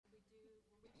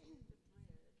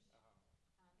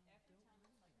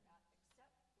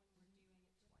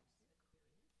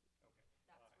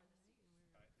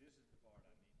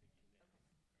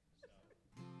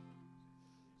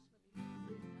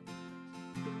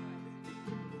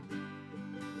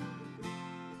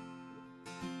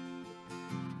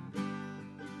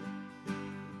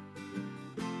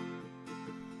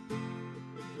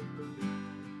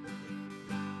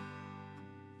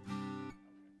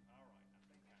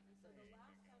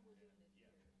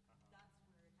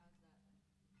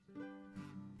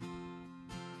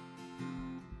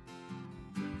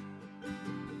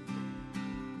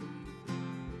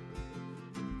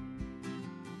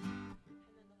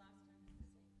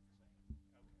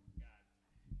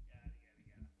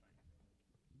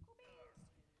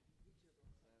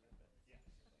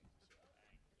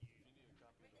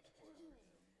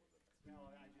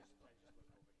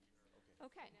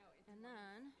Okay, and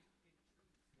then,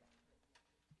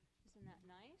 isn't that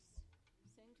nice?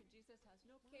 Sing to Jesus has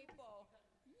no capo.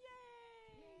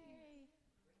 Yay!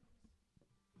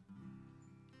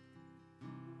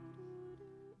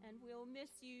 And we'll miss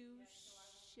you,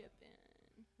 shipping.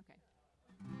 Okay.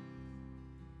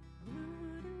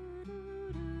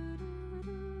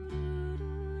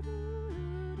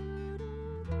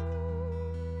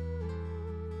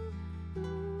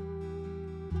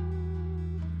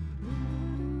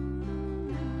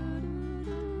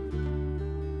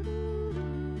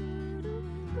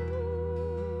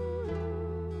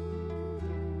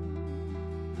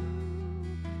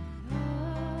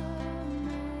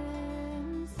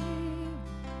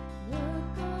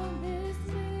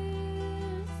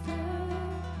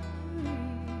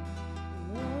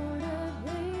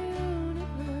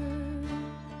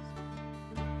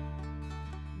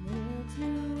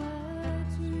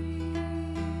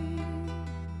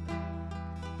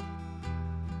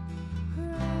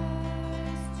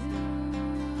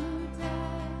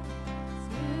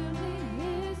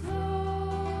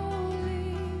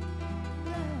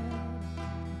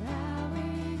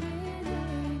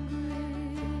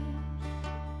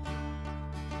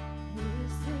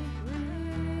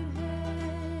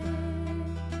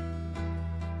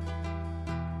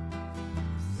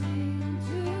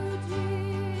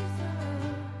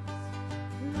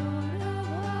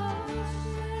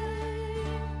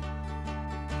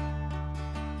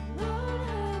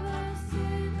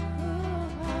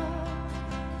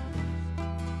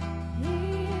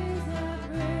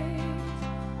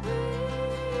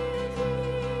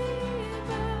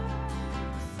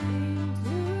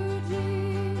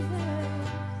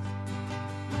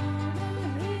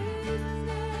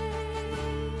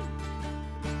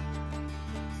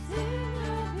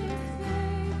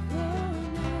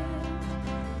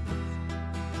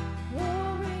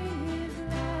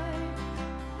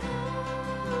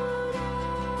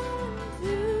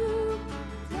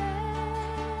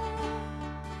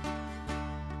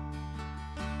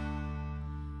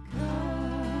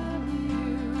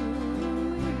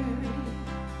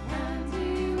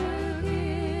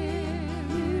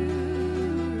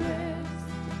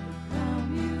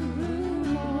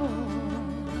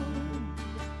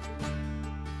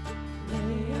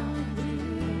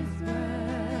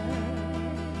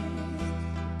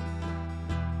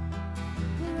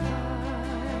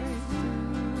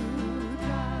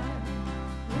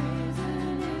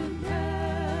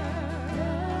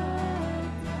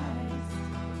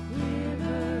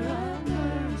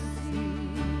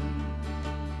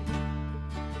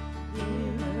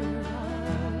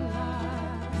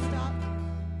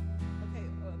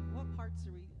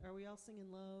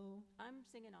 I'm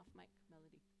singing off mic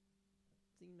melody.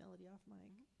 Singing melody off mic.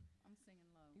 I'm singing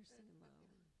low. You're singing low.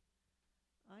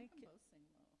 I can both sing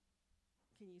low.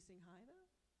 Can you sing high though?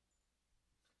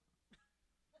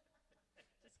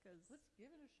 Just because. Let's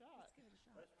give it a shot. Let's give it a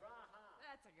shot. Let's try high.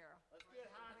 That's a girl. Let's get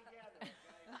high together,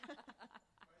 okay?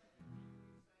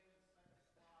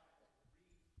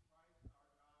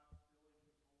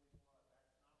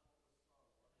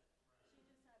 She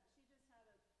just had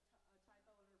a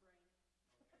typo in her brain.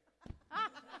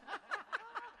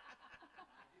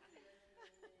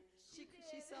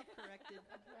 She self-corrected.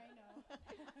 I know.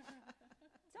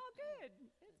 It's all good.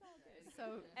 It's all good.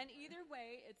 So, and either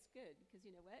way, it's good because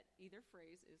you know what? Either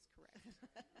phrase is correct.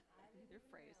 Either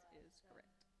phrase is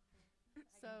correct.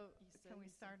 So can we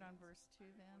start on verse 2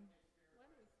 then?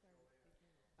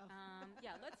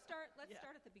 Yeah, let's start. Let's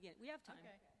start at the beginning. We have time.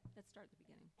 Okay. Let's start at the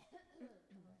beginning.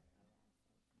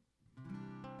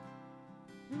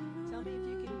 Tell me if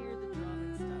you can hear the drum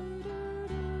and stuff.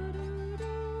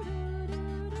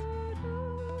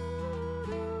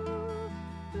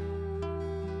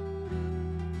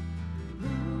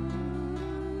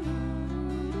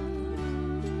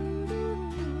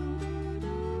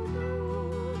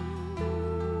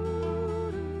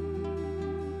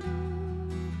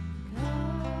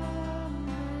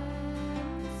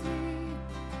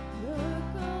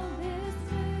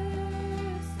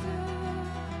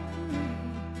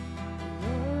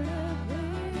 Oh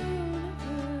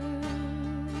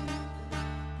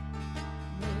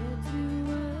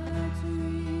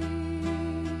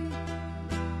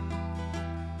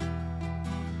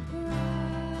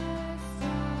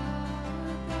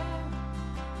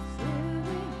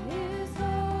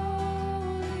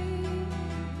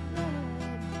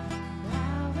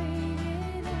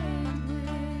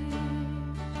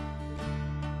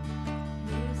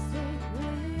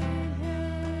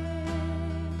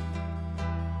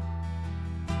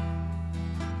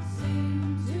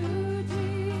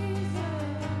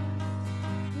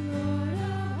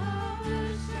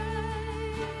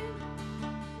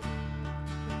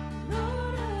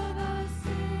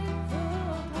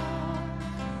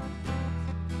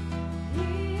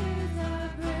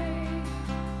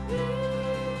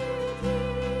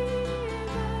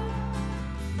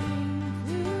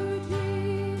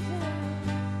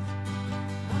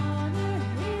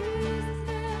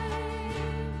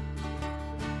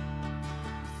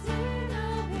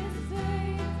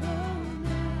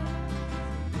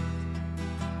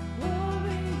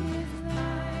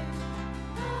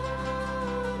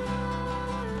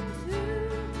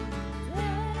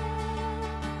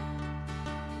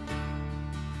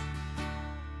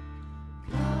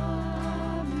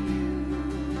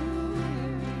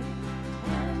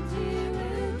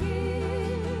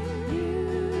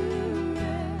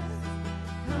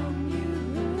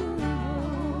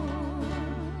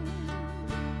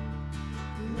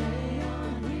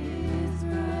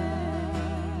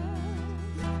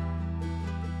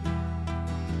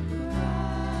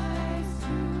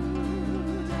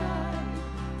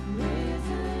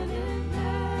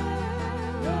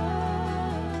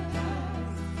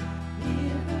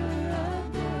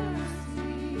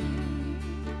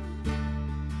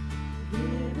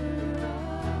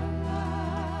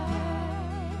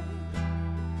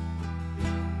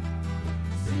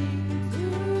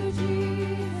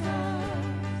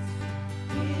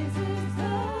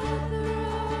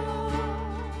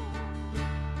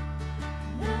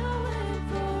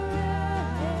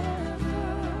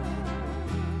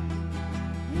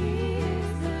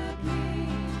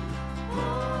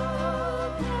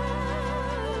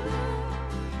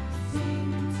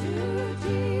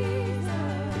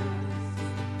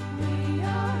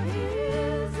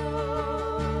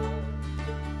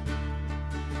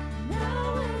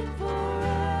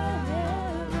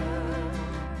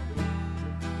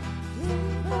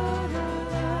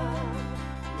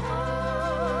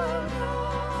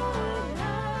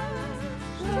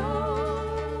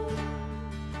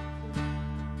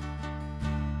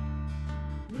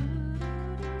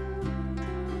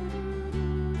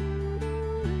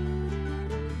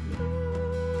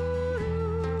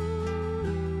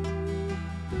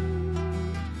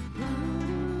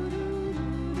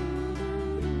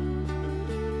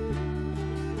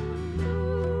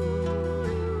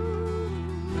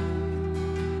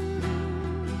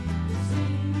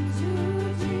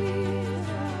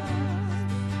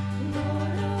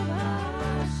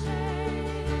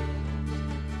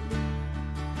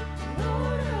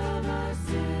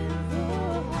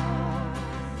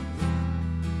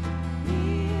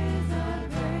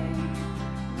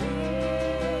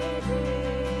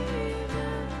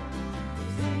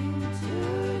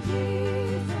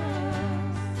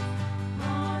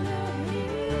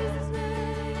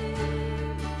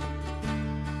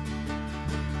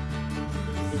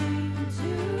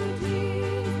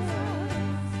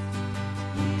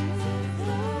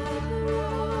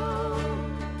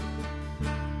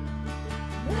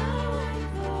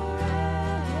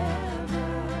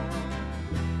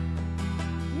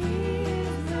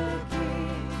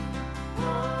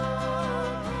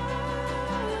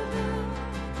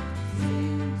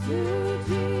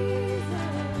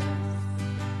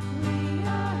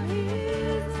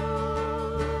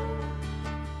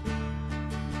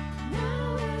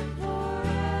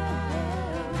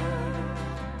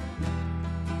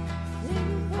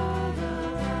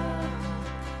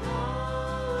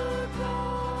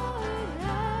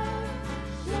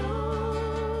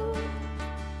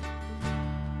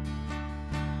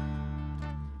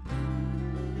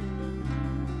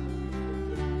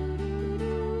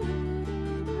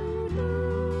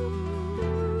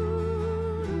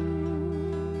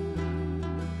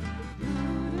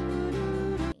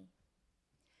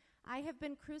have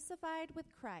been crucified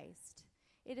with Christ.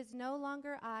 It is no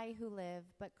longer I who live,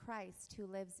 but Christ who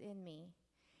lives in me.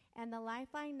 And the life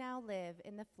I now live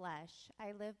in the flesh,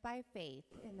 I live by faith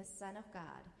in the Son of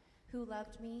God, who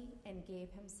loved me and gave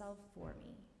himself for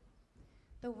me.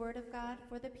 The word of God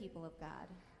for the people of God.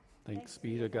 Thanks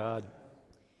be to God.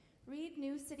 Read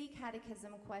New City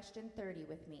Catechism question 30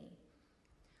 with me.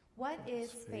 What is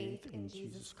faith in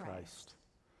Jesus Christ?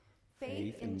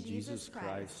 Faith in Jesus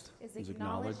Christ is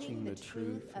acknowledging the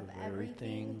truth of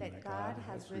everything that God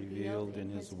has revealed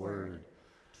in his word,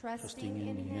 trusting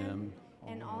in him,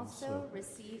 and also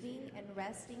receiving and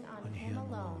resting on him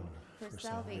alone for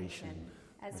salvation,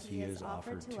 as he is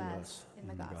offered to us in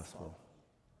the gospel.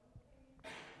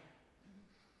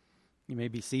 You may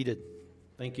be seated.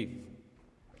 Thank you.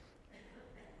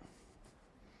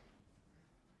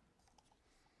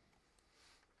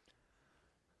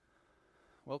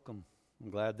 Welcome. I'm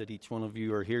glad that each one of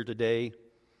you are here today.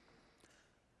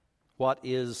 What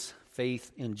is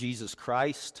faith in Jesus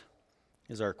Christ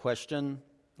is our question,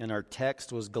 and our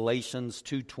text was Galatians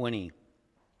 2:20.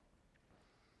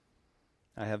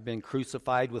 I have been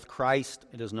crucified with Christ.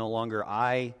 It is no longer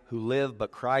I who live,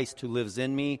 but Christ who lives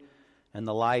in me. And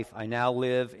the life I now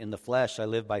live in the flesh, I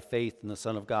live by faith in the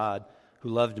Son of God who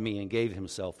loved me and gave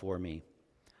himself for me.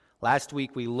 Last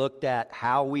week we looked at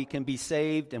how we can be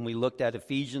saved, and we looked at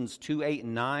Ephesians 2:8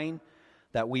 and 9,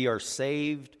 that we are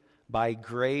saved by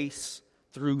grace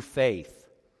through faith.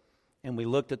 And we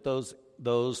looked at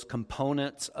those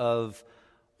components of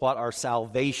what our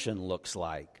salvation looks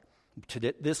like.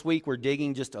 This week we're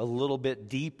digging just a little bit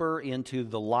deeper into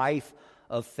the life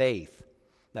of faith.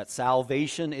 That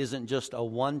salvation isn't just a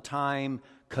one-time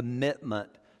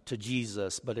commitment to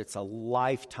Jesus, but it's a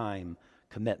lifetime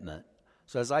commitment.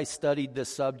 So as I studied this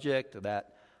subject,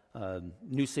 that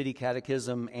New City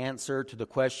Catechism answer to the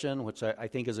question, which I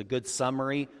think is a good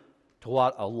summary to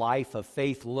what a life of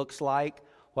faith looks like,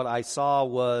 what I saw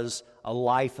was a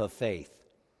life of faith,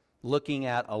 looking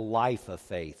at a life of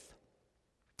faith.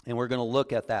 And we're going to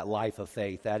look at that life of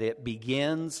faith, that it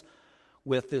begins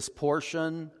with this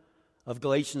portion of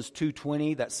Galatians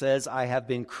 2:20 that says, I have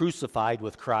been crucified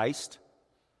with Christ.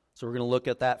 So we're going to look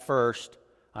at that first.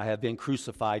 I have been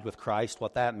crucified with Christ,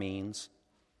 what that means.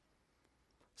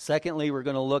 Secondly, we're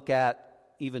going to look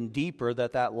at even deeper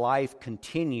that life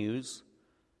continues.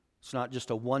 It's not just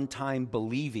a one-time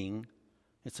believing.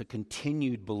 It's a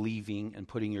continued believing and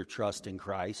putting your trust in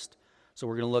Christ. So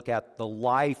we're going to look at the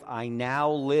life I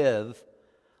now live.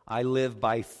 I live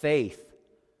by faith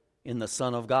in the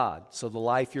Son of God. So the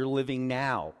life you're living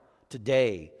now,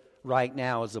 today, right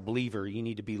now as a believer, you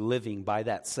need to be living by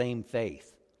that same faith.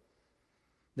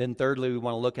 Then thirdly, we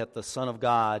want to look at the Son of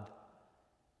God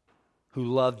who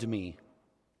loved me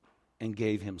and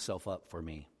gave himself up for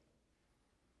me.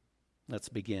 Let's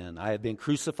begin. I have been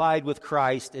crucified with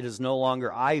Christ. It is no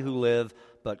longer I who live,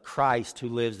 but Christ who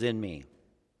lives in me.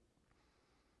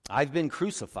 I've been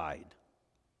crucified.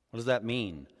 What does that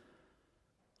mean?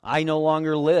 I no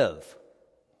longer live.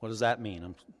 What does that mean?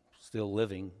 I'm still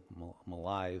living. I'm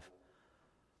alive.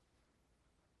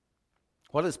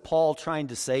 What is Paul trying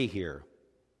to say here?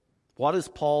 What is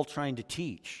Paul trying to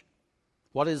teach?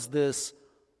 What is this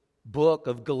book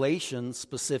of Galatians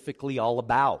specifically all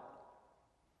about?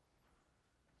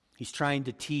 He's trying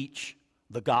to teach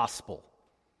the gospel.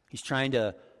 He's trying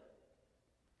to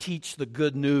teach the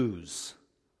good news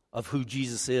of who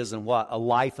Jesus is and what a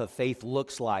life of faith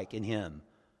looks like in him.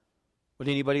 Would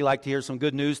anybody like to hear some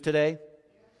good news today?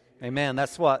 Amen.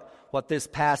 That's what this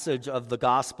passage of the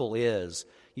gospel is.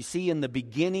 You see, in the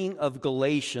beginning of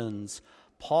Galatians,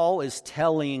 Paul is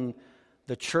telling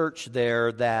the church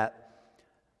there that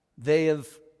they're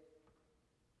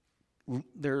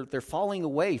falling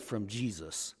away from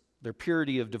Jesus, their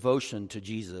purity of devotion to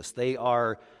Jesus. They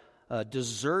are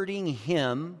deserting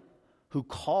him who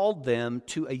called them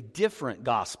to a different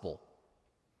gospel.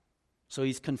 So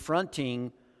he's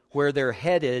confronting where they're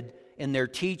headed in their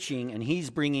teaching, and he's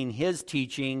bringing his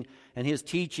teaching, and his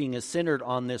teaching is centered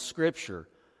on this scripture.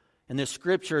 And this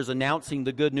scripture is announcing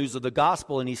the good news of the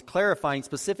gospel, and he's clarifying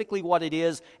specifically what it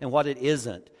is and what it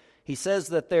isn't. He says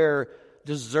that they're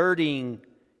deserting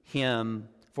him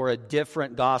for a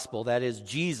different gospel. That is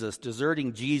Jesus,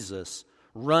 deserting Jesus,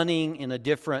 running in a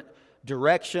different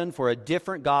direction for a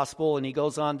different gospel. And he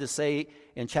goes on to say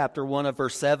in chapter 1 of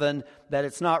verse 7 that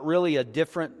it's not really a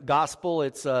different gospel,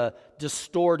 it's a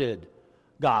distorted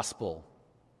gospel.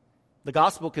 The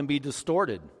gospel can be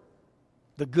distorted.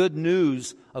 The good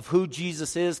news of who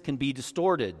Jesus is can be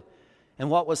distorted. And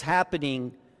what was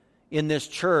happening in this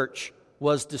church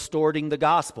was distorting the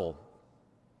gospel.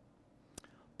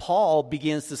 Paul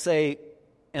begins to say,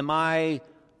 am I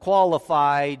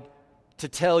qualified to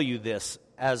tell you this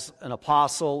as an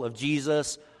apostle of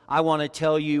Jesus. I want to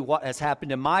tell you what has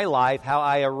happened in my life, how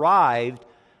I arrived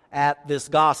at this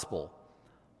gospel.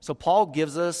 So Paul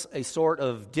gives us a sort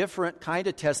of different kind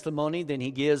of testimony than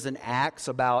he gives in Acts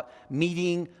about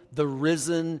meeting the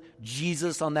risen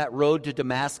Jesus on that road to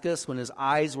Damascus when his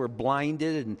eyes were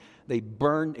blinded and they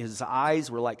burned, his eyes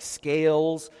were like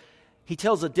scales. He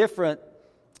tells a different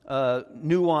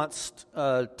nuanced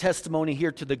testimony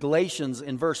here to the Galatians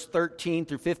in verse 13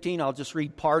 through 15. I'll just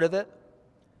read part of it.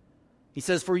 He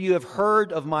says, "For you have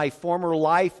heard of my former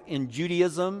life in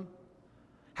Judaism,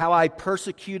 how I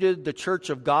persecuted the church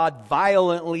of God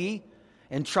violently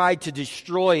and tried to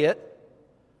destroy it."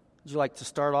 Would you like to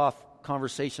start off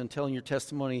conversation telling your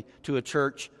testimony to a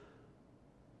church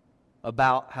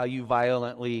about how you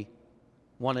violently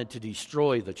wanted to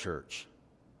destroy the church?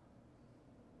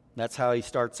 That's how he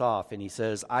starts off, and he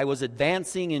says, "I was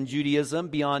advancing in Judaism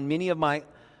beyond many of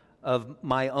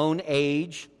my own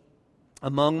age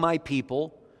among my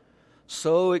people.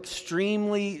 So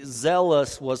extremely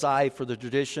zealous was I for the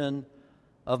tradition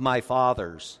of my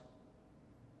fathers.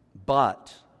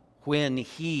 But when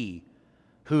he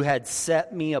who had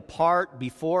set me apart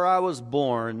before I was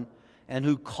born and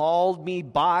who called me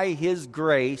by his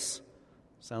grace,"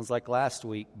 sounds like last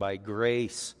week, by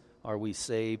grace are we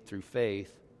saved through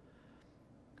faith,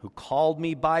 "who called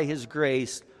me by his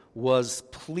grace, was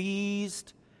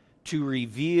pleased to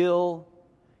reveal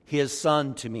his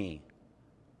Son to me."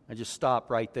 I just stop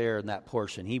right there in that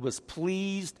portion. He was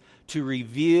pleased to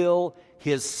reveal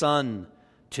his Son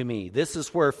to me. This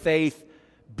is where faith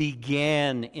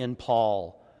began in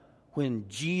Paul. When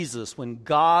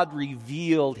God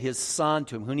revealed his Son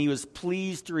to him, when he was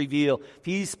pleased to reveal, if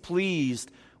he's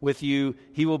pleased with you,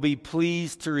 he will be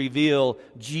pleased to reveal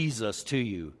Jesus to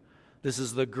you. This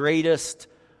is the greatest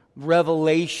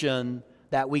revelation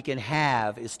that we can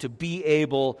have, is to be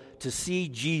able to see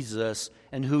Jesus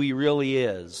and who he really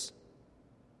is.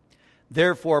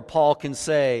 Therefore, Paul can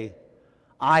say,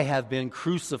 "I have been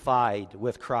crucified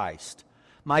with Christ."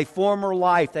 My former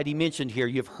life that he mentioned here,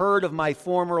 you've heard of my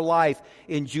former life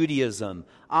in Judaism.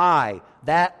 I,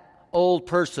 that old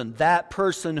person, that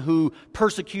person who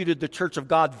persecuted the church of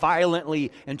God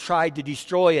violently and tried to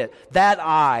destroy it, that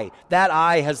I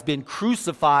has been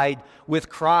crucified with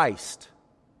Christ.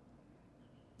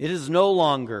 It is no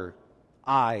longer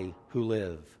I who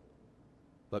live,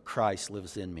 but Christ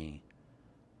lives in me.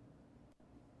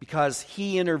 Because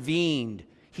he intervened,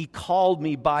 he called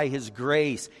me by his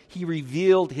grace, he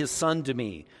revealed his Son to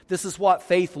me. This is what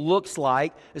faith looks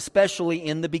like, especially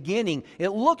in the beginning. It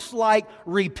looks like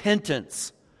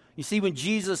repentance. You see, when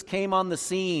Jesus came on the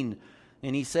scene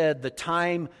and he said, "The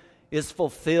time is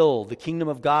fulfilled, the kingdom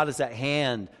of God is at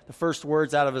hand," the first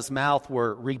words out of his mouth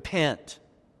were, "Repent."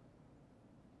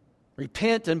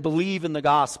 Repent and believe in the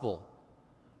gospel.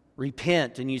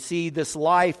 Repent. And you see, this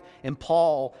life in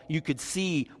Paul, you could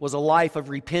see, was a life of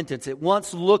repentance. It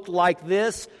once looked like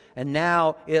this, and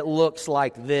now it looks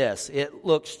like this. It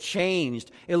looks changed.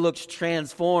 It looks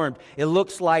transformed. It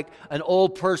looks like an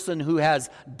old person who has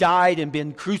died and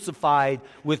been crucified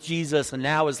with Jesus and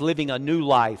now is living a new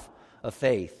life of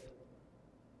faith.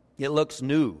 It looks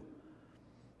new.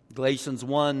 Galatians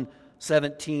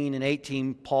 1:17 and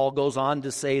 18, Paul goes on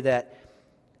to say that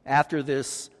after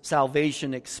this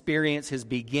salvation experience, his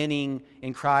beginning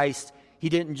in Christ, he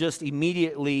didn't just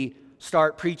immediately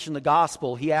start preaching the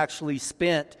gospel. He actually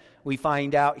spent, we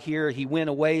find out here, he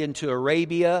went away into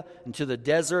Arabia, into the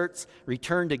deserts,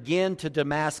 returned again to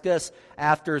Damascus.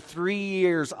 After 3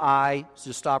 years,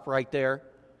 just stop right there.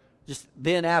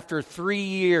 Then after 3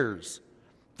 years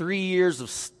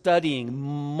of studying,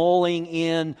 mulling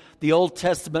in the Old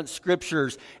Testament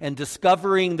scriptures and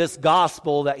discovering this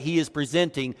gospel that he is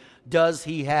presenting, does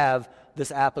he have this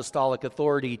apostolic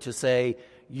authority to say,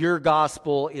 your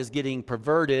gospel is getting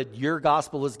perverted, your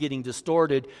gospel is getting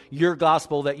distorted, your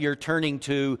gospel that you're turning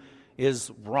to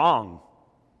is wrong.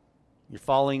 You're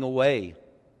falling away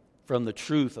from the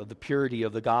truth of the purity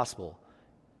of the gospel.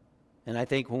 And I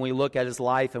think when we look at his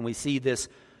life and we see this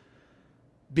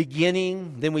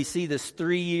beginning, then we see this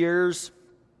 3 years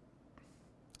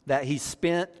that he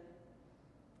spent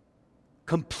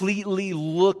completely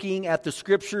looking at the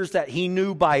scriptures that he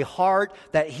knew by heart,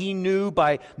 that he knew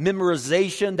by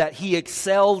memorization, that he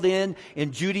excelled in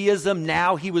Judaism.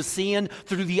 Now he was seeing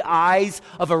through the eyes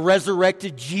of a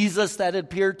resurrected Jesus that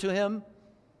appeared to him.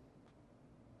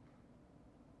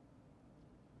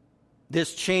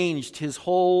 This changed his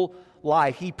whole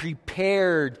life. He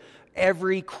prepared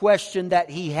Every question that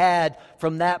he had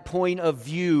from that point of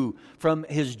view, from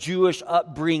his Jewish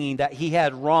upbringing that he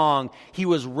had wrong, he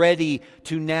was ready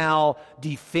to now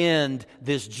defend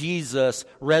this Jesus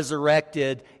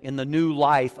resurrected in the new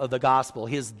life of the gospel,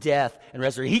 his death and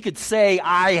resurrection. He could say,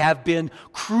 I have been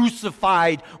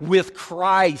crucified with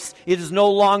Christ. It is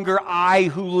no longer I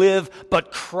who live,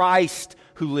 but Christ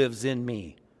who lives in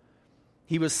me.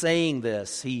 He was saying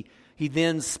this. He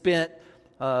then spent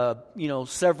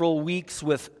several weeks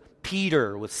with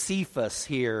Peter, with Cephas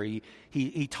here.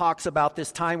 He talks about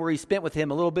this time where he spent with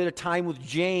him, a little bit of time with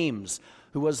James,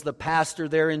 who was the pastor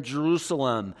there in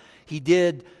Jerusalem. He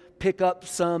did pick up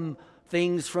some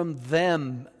things from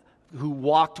them who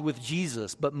walked with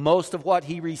Jesus, but most of what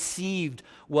he received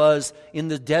was in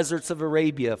the deserts of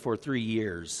Arabia for 3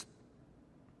 years.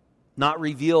 Not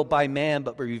revealed by man,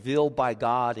 but revealed by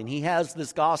God. And he has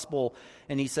this gospel,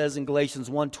 and he says in Galatians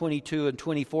 1:22 and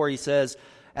 24, he says,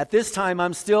 at this time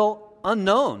I'm still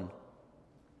unknown.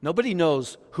 Nobody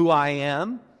knows who I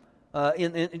am.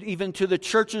 Even to the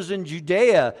churches in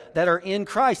Judea that are in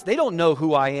Christ, they don't know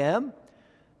who I am.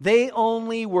 They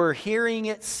only were hearing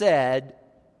it said.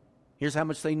 Here's how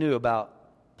much they knew about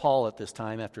Paul at this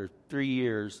time after 3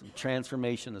 years of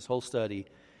transformation, this whole study.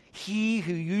 He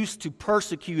who used to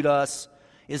persecute us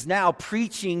is now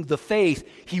preaching the faith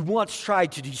he once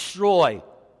tried to destroy.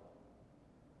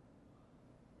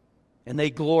 And they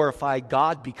glorified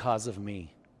God because of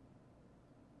me.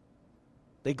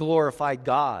 They glorified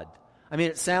God. I mean,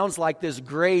 it sounds like this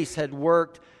grace had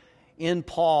worked in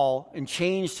Paul and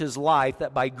changed his life,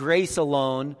 that by grace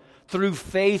alone, through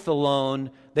faith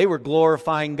alone, they were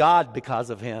glorifying God because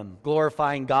of him,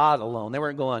 glorifying God alone. They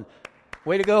weren't going,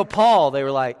 way to go, Paul. They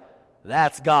were like,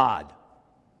 that's God.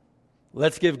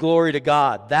 Let's give glory to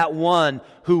God. That one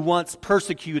who once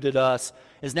persecuted us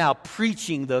is now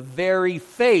preaching the very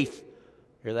faith.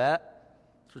 Hear that?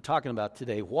 That's what we're talking about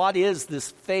today. What is this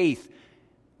faith?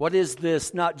 What is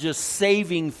this not just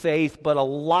saving faith, but a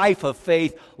life of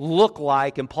faith look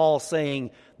like? And Paul's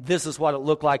saying, this is what it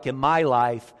looked like in my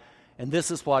life. And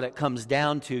this is what it comes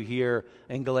down to here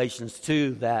in Galatians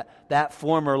 2, that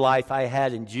former life I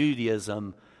had in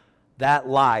Judaism, that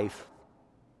life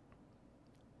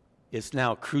is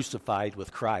now crucified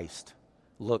with Christ.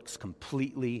 Looks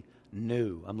completely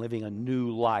new. I'm living a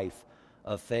new life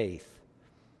of faith.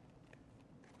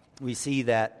 We see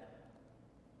that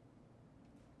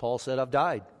Paul said, I've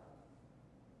died.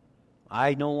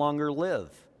 I no longer live.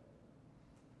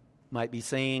 Might be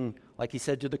saying, like he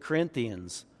said to the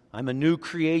Corinthians, I'm a new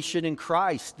creation in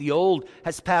Christ. The old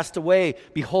has passed away.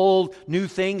 Behold, new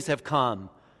things have come.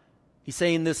 He's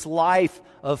saying this life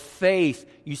of faith,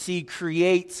 you see,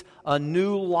 creates a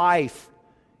new life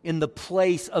in the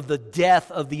place of the death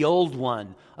of the old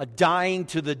one. A dying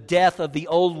to the death of the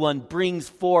old one brings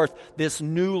forth this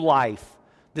new life.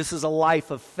 This is a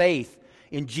life of faith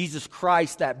in Jesus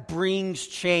Christ that brings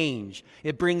change.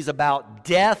 It brings about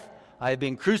death. I have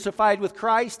been crucified with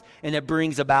Christ, and it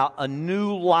brings about a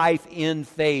new life in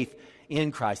faith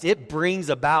in Christ. It brings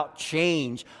about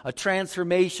change, a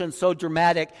transformation so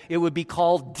dramatic it would be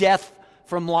called death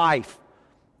from life.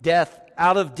 Death,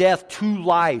 out of death to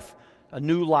life, a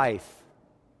new life.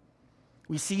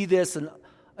 We see this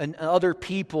in other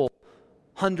people,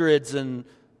 hundreds and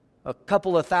a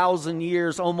couple of thousand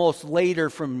years almost later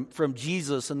from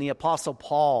Jesus and the Apostle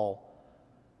Paul.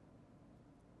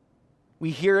 We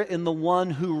hear it in the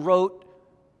one who wrote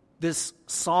this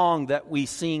song that we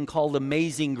sing called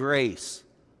Amazing Grace.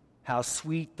 How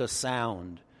sweet the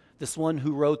sound. This one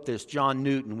who wrote this, John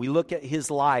Newton. We look at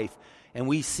his life and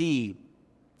we see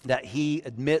that he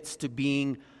admits to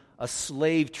being a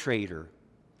slave trader.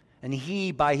 And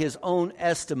he, by his own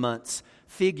estimates,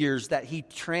 figures that he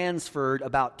transferred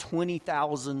about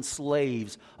 20,000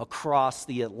 slaves across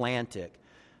the Atlantic.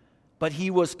 But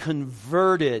he was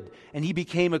converted, and he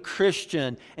became a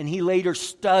Christian, and he later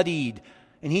studied,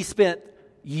 and he spent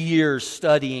years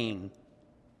studying,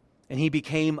 and he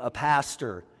became a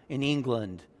pastor in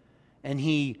England, and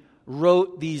he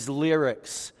wrote these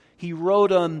lyrics. He wrote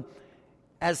them,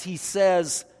 as he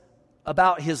says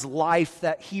about his life,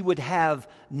 that he would have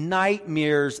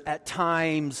nightmares at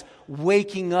times,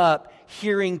 waking up,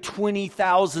 hearing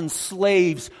 20,000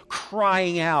 slaves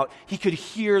crying out. He could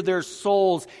hear their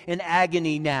souls in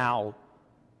agony now.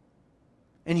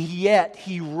 And yet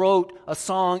he wrote a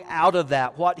song out of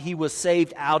that, what he was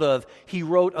saved out of. He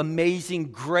wrote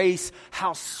Amazing Grace,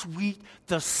 how sweet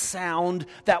the sound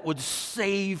that would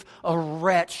save a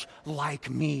wretch like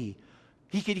me.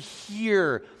 He could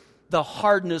hear the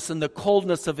hardness and the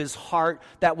coldness of his heart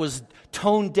that was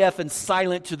tone deaf and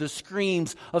silent to the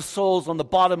screams of souls on the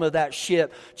bottom of that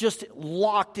ship, just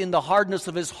locked in the hardness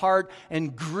of his heart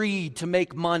and greed to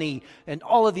make money and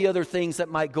all of the other things that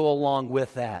might go along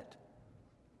with that.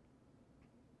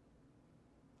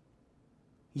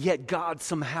 Yet God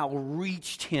somehow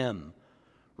reached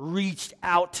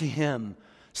out to him,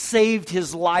 saved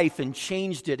his life and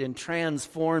changed it and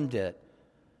transformed it.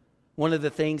 One of the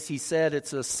things he said,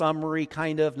 it's a summary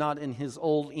kind of, not in his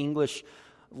old English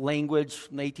language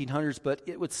from the 1800s, but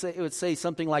it would say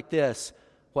something like this,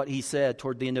 what he said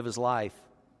toward the end of his life.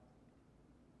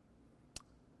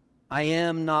 I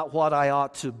am not what I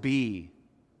ought to be.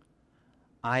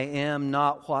 I am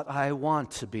not what I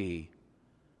want to be.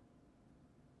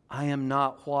 I am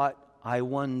not what I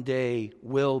one day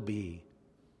will be.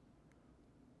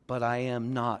 But I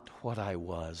am not what I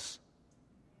was.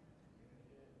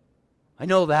 I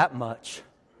know that much.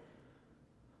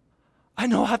 I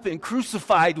know I've been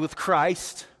crucified with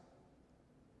Christ.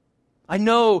 I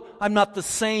know I'm not the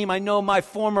same. I know my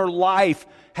former life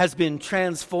has been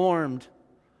transformed.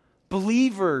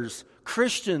 Believers,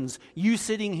 Christians, you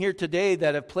sitting here today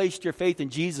that have placed your faith in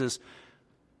Jesus,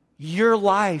 your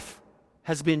life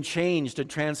has been changed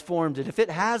and transformed. And if it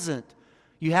hasn't,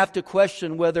 you have to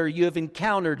question whether you have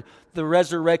encountered the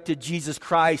resurrected Jesus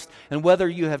Christ and whether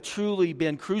you have truly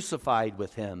been crucified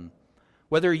with him.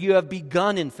 Whether you have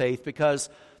begun in faith, because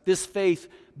this faith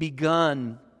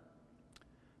begun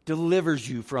delivers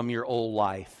you from your old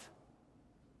life.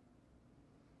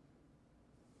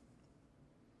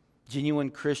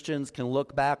 Genuine Christians can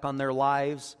look back on their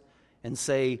lives and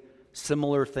say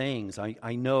similar things.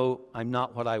 I know I'm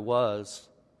not what I was.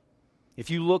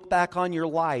 If you look back on your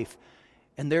life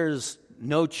and there's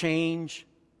no change,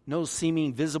 no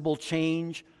seeming visible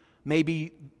change,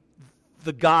 maybe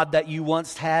the God that you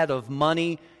once had of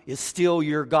money is still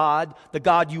your God. The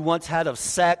God you once had of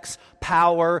sex,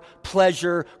 power,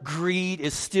 pleasure, greed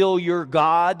is still your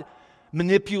God.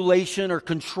 Manipulation or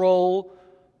control.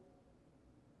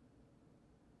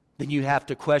 Then you have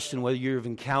to question whether you've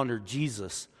encountered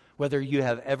Jesus, whether you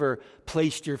have ever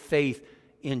placed your faith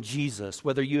in Jesus,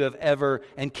 whether you have ever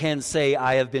and can say,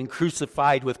 I have been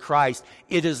crucified with Christ.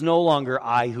 It is no longer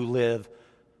I who live,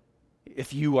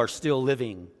 if you are still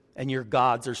living and your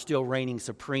gods are still reigning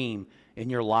supreme in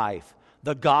your life.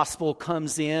 The gospel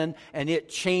comes in and it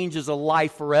changes a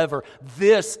life forever.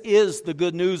 This is the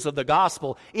good news of the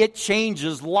gospel. It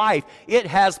changes life. It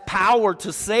has power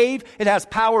to save. It has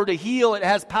power to heal. It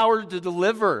has power to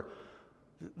deliver.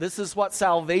 This is what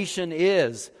salvation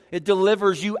is. It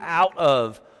delivers you out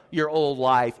of your old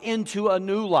life into a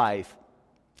new life.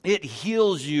 It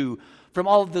heals you from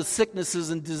all of the sicknesses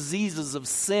and diseases of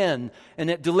sin, and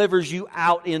it delivers you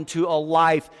out into a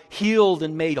life healed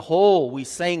and made whole. We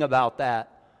sang about that.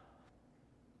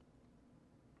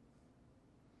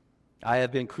 I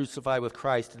have been crucified with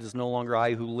Christ. It is no longer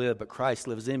I who live, but Christ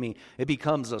lives in me. It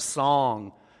becomes a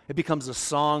song. It becomes a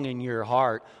song in your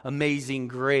heart. Amazing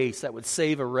grace that would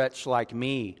save a wretch like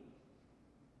me.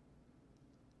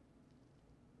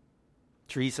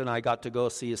 Teresa and I got to go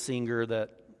see a singer that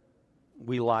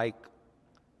we like.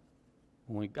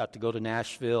 When we got to go to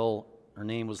Nashville, her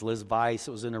name was Liz Weiss.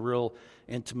 It was in a real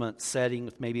intimate setting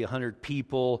with maybe 100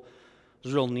 people. It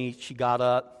was real neat. She got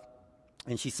up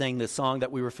and she sang this song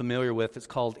that we were familiar with. It's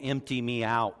called Empty Me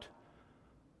Out.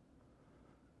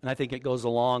 And I think it goes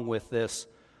along with this,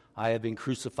 I have been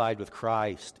crucified with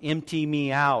Christ. Empty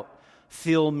me out.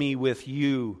 Fill me with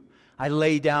you. I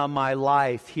lay down my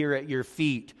life here at your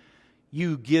feet.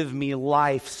 You give me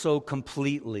life so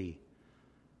completely.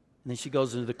 And then she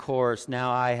goes into the chorus,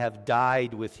 now I have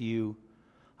died with you.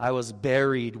 I was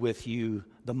buried with you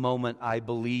the moment I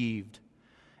believed.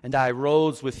 And I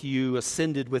rose with you,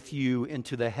 ascended with you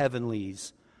into the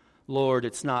heavenlies. Lord,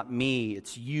 it's not me,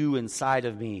 it's you inside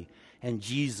of me. And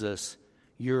Jesus,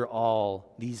 you're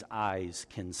all these eyes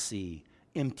can see.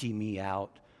 Empty me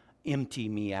out, empty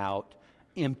me out,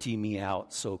 empty me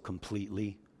out so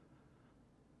completely.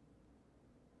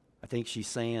 I think she's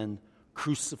saying,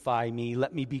 crucify me.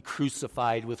 Let me be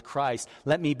crucified with Christ.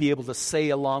 Let me be able to say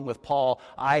along with Paul,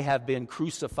 I have been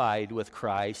crucified with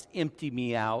Christ. Empty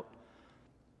me out.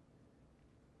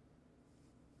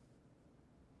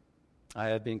 I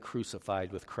have been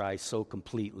crucified with Christ so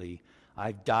completely.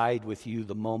 I've died with you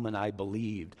the moment I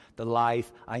believed. The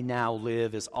life I now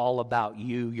live is all about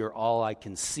you. You're all I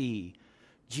can see.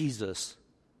 Jesus,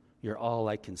 you're all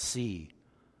I can see.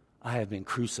 I have been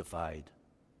crucified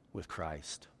with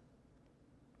Christ.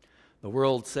 The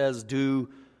world says do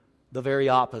the very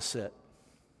opposite.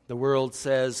 The world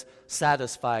says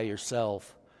satisfy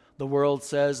yourself. The world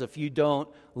says if you don't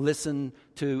listen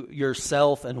to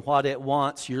yourself and what it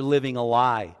wants, you're living a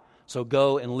lie. So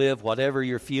go and live whatever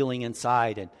you're feeling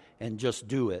inside and just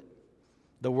do it.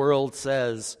 The world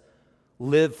says,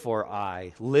 live for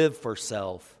I, live for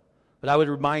self. But I would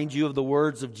remind you of the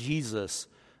words of Jesus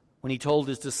when he told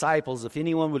his disciples, if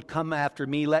anyone would come after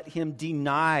me, let him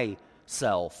deny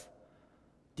self.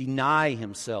 Deny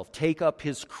himself. Take up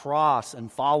his cross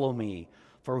and follow me.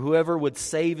 For whoever would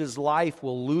save his life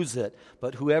will lose it,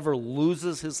 but whoever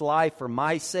loses his life for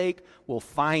my sake will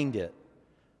find it.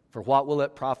 For what will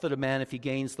it profit a man if he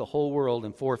gains the whole world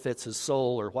and forfeits his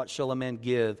soul? Or what shall a man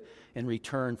give in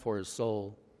return for his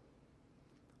soul?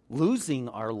 Losing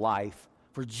our life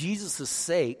for Jesus'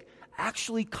 sake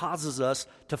actually causes us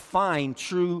to find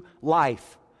true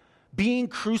life. Being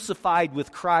crucified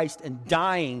with Christ and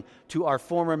dying to our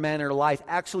former manner of life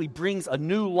actually brings a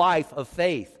new life of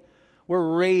faith.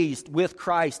 We're raised with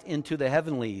Christ into the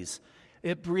heavenlies.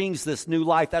 It brings this new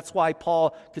life. That's why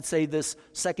Paul could say this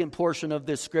second portion of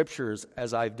this scriptures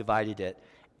as I've divided it.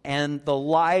 And the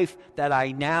life that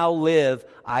I now live,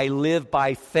 I live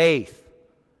by faith.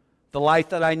 The life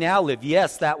that I now live,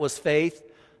 yes, that was faith.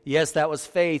 Yes, that was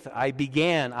faith. I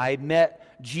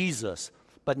met Jesus.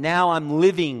 But now I'm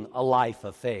living a life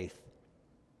of faith.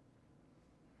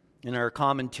 In our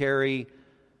commentary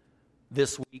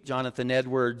this week, Jonathan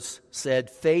Edwards said,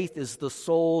 faith is the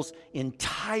soul's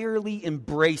entirely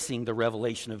embracing the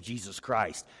revelation of Jesus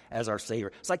Christ as our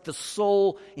Savior. It's like the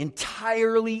soul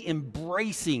entirely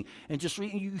embracing. And just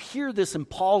reading, you hear this in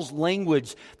Paul's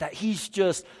language, that he's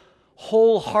just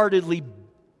wholeheartedly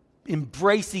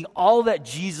embracing all that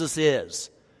Jesus is.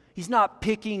 He's not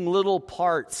picking little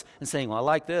parts and saying, well, I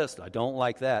like this, I don't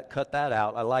like that, cut that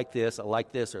out, I like this,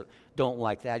 or don't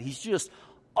like that. He's just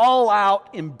all out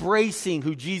embracing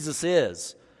who Jesus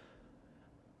is.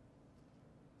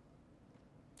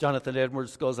 Jonathan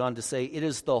Edwards goes on to say, it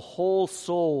is the whole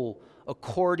soul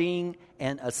according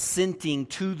and assenting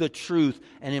to the truth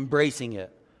and embracing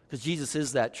it. Because Jesus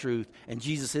is that truth, and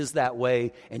Jesus is that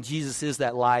way, and Jesus is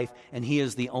that life, and He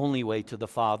is the only way to the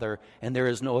Father, and there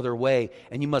is no other way.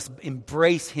 And you must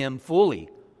embrace Him fully.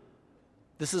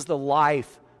 This is the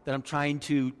life that I'm trying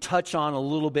to touch on a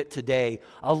little bit today.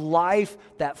 A life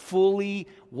that fully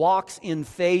walks in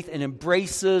faith and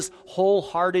embraces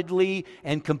wholeheartedly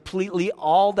and completely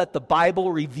all that the Bible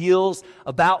reveals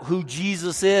about who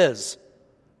Jesus is.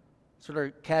 That's what our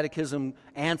catechism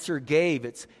answer gave.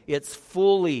 It's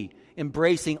fully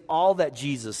embracing all that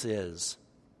Jesus is.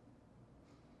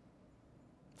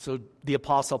 So the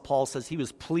Apostle Paul says he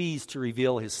was pleased to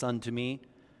reveal his Son to me.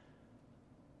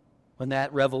 When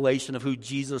that revelation of who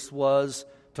Jesus was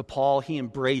to Paul, he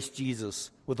embraced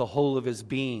Jesus with the whole of his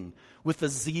being. With the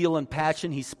zeal and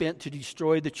passion he spent to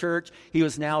destroy the church, he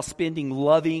was now spending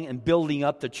loving and building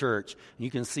up the church. And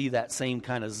you can see that same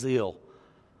kind of zeal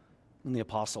in the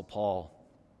Apostle Paul.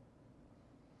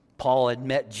 Paul had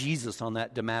met Jesus on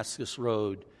that Damascus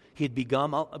road. He had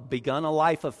begun a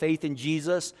life of faith in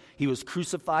Jesus. He was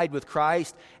crucified with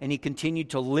Christ, and he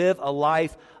continued to live a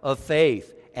life of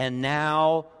faith. And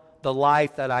now, the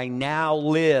life that I now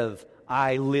live,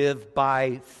 I live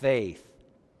by faith.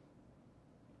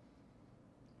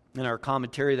 In our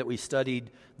commentary that we studied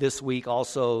this week,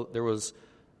 also, there was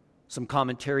some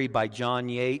commentary by John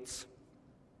Yates.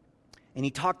 And he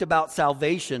talked about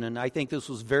salvation, and I think this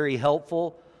was very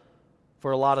helpful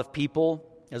for a lot of people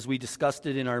as we discussed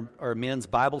it in our men's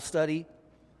Bible study.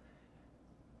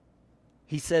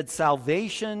 He said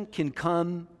salvation can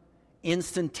come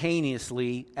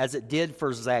instantaneously as it did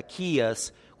for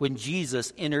Zacchaeus when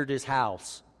Jesus entered his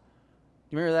house.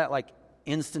 You remember that, like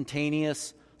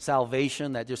instantaneous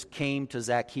salvation that just came to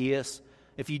Zacchaeus?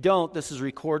 If you don't, this is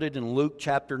recorded in Luke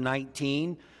chapter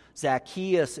 19.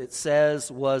 Zacchaeus, it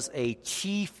says, was a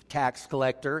chief tax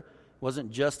collector.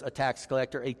 Wasn't just a tax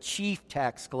collector, a chief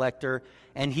tax collector,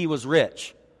 and he was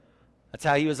rich. That's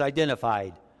how he was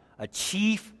identified. A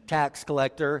chief tax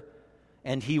collector,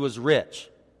 and he was rich.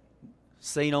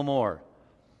 Say no more.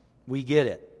 We get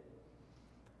it.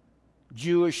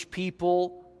 Jewish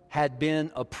people had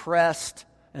been oppressed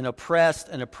and oppressed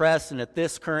and oppressed, and at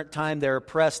this current time they're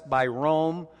oppressed by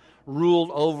Rome, ruled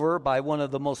over by one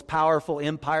of the most powerful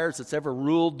empires that's ever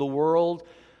ruled the world.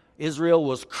 Israel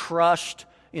was crushed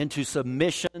into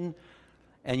submission,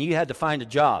 and you had to find a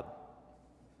job.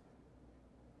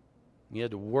 You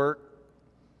had to work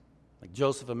like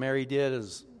Joseph and Mary did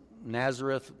as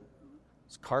Nazareth,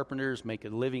 as carpenters, make a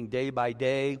living day by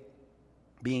day,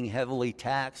 being heavily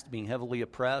taxed, being heavily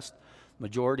oppressed,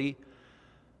 majority.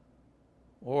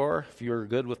 Or if you're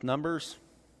good with numbers,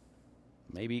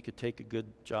 maybe you could take a good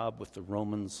job with the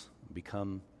Romans and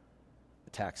become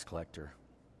tax collector,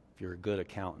 if you're a good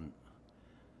accountant,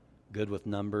 good with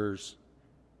numbers,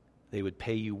 they would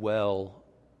pay you well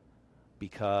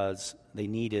because they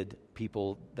needed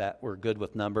people that were good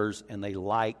with numbers, and they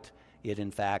liked it,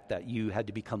 in fact, that you had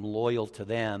to become loyal to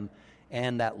them,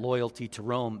 and that loyalty to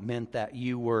Rome meant that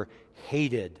you were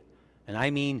hated. And I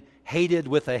mean hated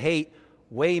with a hate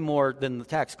way more than the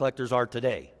tax collectors are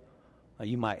today.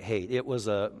 You might hate. It was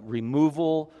a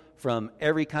removal from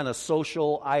every kind of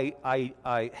social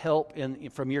help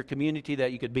from your community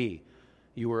that you could be.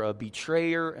 You were a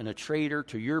betrayer and a traitor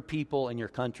to your people and your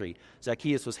country.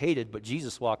 Zacchaeus was hated, but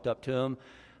Jesus walked up to him,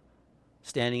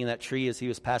 standing in that tree as he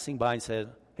was passing by, and said,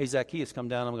 "Hey, Zacchaeus, come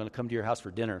down. I'm going to come to your house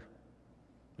for dinner."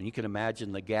 And you can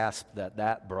imagine the gasp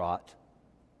that brought,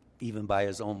 even by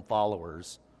his own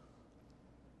followers.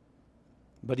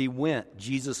 But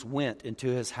Jesus went into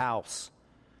his house.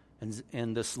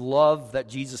 And this love that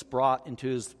Jesus brought into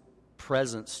his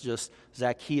presence,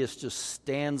 Zacchaeus just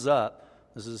stands up.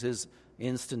 This is his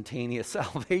instantaneous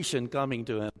salvation coming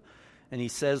to him. And he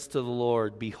says to the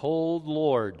Lord, "Behold,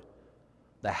 Lord,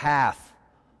 the half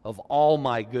of all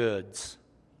my goods."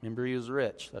 Remember, he was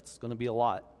rich. That's going to be a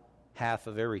lot. Half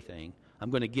of everything.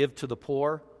 I'm going to give to the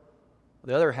poor.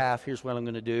 The other half, here's what I'm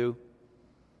going to do.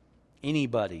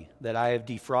 Anybody that I have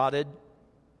defrauded,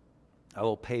 I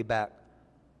will pay back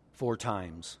 4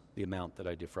 times the amount that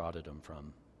I defrauded them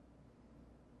from.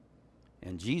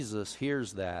 And Jesus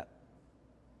hears that,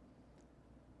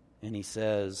 and he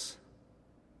says,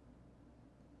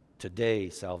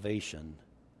 "Today salvation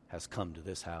has come to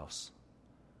this house."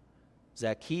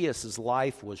 Zacchaeus'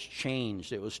 life was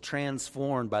changed. It was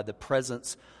transformed by the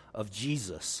presence of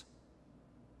Jesus.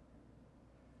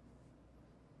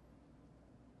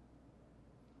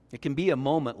 It can be a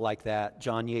moment like that,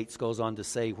 John Yates goes on to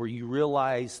say, where you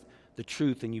realize the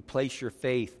truth and you place your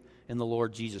faith in the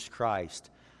Lord Jesus Christ.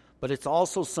 But it's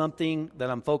also something that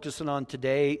I'm focusing on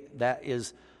today that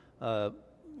is,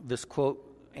 this quote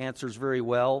answers very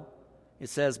well. It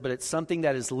says, but it's something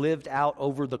that is lived out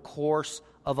over the course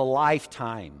of a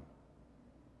lifetime.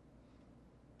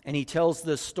 And he tells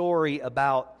this story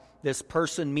about this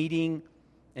person meeting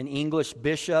an English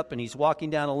bishop, and he's walking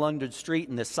down a London street,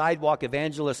 and the sidewalk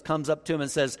evangelist comes up to him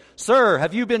and says, "Sir,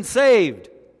 have you been saved?"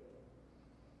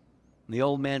 And the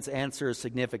old man's answer is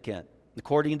significant.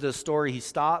 According to the story, he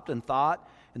stopped and thought,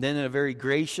 and then in a very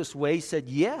gracious way said,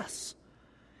 "Yes,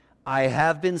 I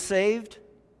have been saved.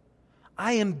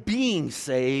 I am being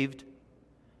saved,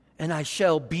 and I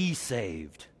shall be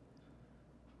saved."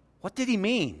 What did he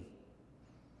mean?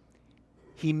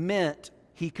 He meant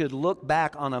he could look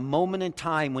back on a moment in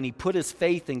time when he put his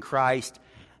faith in Christ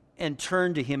and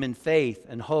turned to him in faith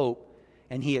and hope,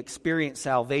 and he experienced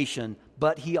salvation.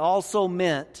 But he also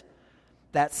meant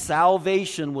that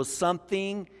salvation was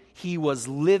something he was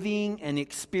living and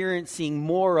experiencing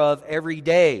more of every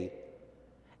day.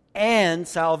 And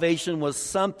salvation was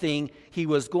something he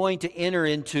was going to enter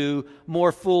into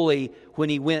more fully when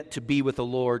he went to be with the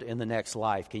Lord in the next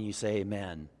life. Can you say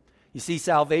amen? You see,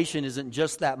 salvation isn't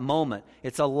just that moment.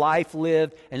 It's a life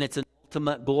lived, and it's an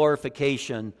ultimate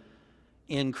glorification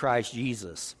in Christ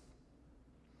Jesus.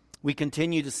 We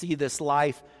continue to see this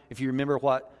life. If you remember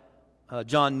what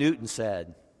John Newton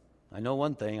said, "I know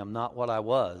one thing, I'm not what I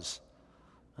was.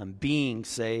 I'm being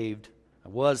saved. I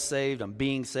was saved, I'm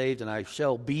being saved, and I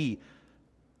shall be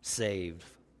saved."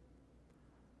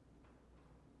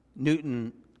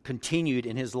 Newton continued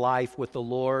in his life with the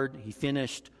Lord. He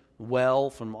finished well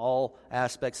from all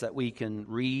aspects that we can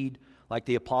read, like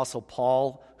the Apostle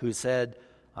Paul, who said,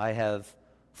 "I have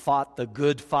fought the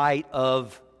good fight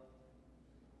of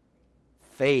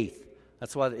faith."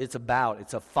 That's what it's about.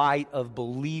 It's a fight of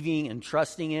believing and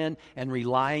trusting in and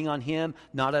relying on Him,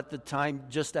 not at the time,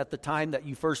 just at the time that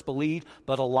you first believed,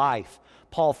 but a life.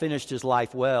 Paul finished his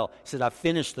life well. He said, "I've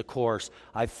finished the course.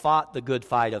 I've fought the good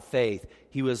fight of faith."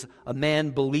 He was a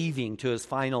man believing to his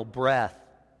final breath.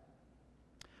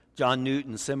 John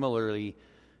Newton, similarly,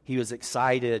 he was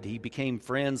excited. He became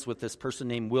friends with this person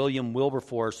named William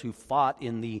Wilberforce, who fought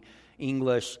in the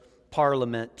English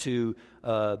Parliament to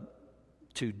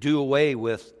do away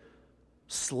with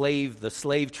the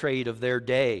slave trade of their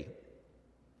day.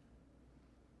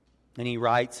 And he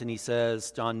writes, and he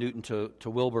says, John Newton to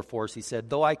Wilberforce, he said,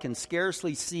 "Though I can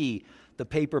scarcely see the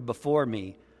paper before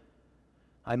me,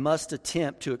 I must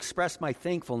attempt to express my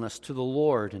thankfulness to the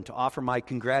Lord and to offer my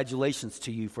congratulations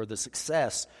to you for the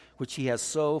success which He has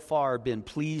so far been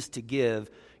pleased to give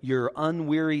your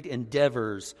unwearied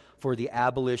endeavors for the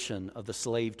abolition of the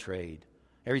slave trade."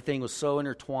 Everything was so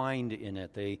intertwined in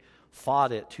it. They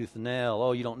fought it tooth and nail.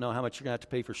 Oh, you don't know how much you're going to have to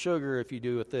pay for sugar if you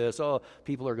do with this. Oh,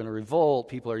 people are going to revolt.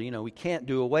 People are, we can't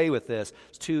do away with this.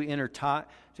 It's too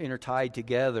intertied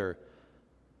together.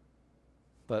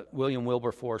 But William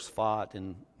Wilberforce fought,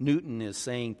 and Newton is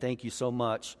saying thank you so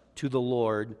much to the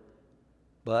Lord,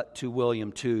 but to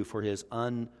William too for his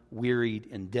unwearied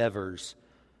endeavors.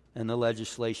 And the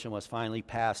legislation was finally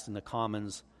passed in the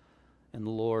Commons and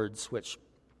the Lords, which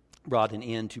brought an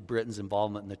end to Britain's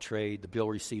involvement in the trade. The bill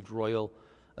received royal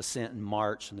assent in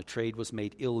March, and the trade was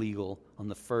made illegal on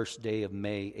the first day of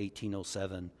May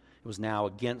 1807. It was now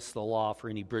against the law for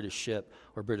any British ship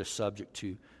or British subject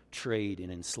to trade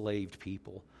in enslaved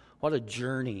people. What a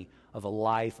journey of a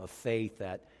life of faith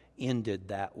that ended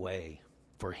that way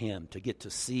for him, to get to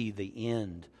see the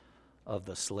end of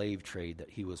the slave trade that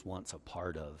he was once a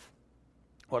part of.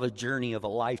 What a journey of a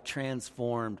life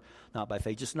transformed, not by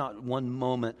faith, just not one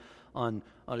moment on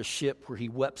a ship where he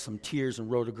wept some tears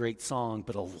and wrote a great song,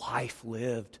 but a life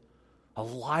lived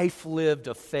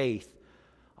of faith.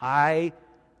 The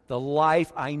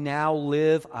life I now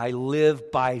live, I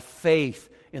live by faith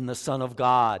in the Son of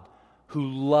God, who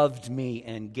loved me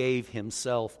and gave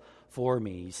himself for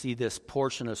me. You see, this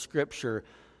portion of Scripture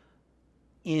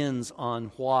ends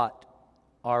on what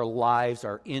our lives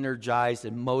are energized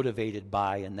and motivated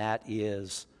by, and that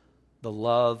is the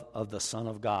love of the Son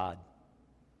of God.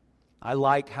 I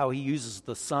like how he uses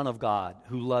the Son of God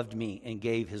who loved me and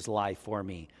gave his life for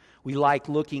me. We like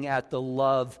looking at the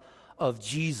love of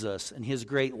Jesus and his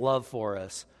great love for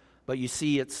us. But you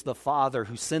see, it's the Father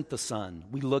who sent the Son.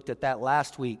 We looked at that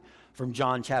last week from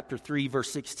John chapter 3,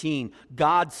 verse 16.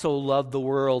 God so loved the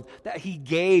world that he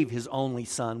gave his only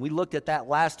Son. We looked at that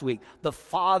last week. The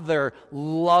Father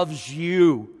loves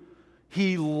you.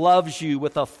 He loves you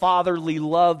with a fatherly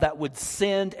love that would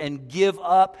send and give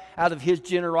up out of his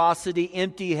generosity,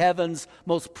 empty heaven's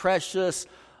most precious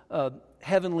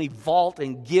heavenly vault,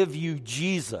 and give you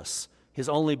Jesus, his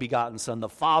only begotten Son. The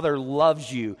Father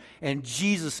loves you. And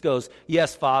Jesus goes,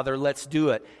 yes, Father, let's do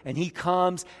it. And he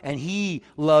comes and he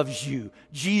loves you.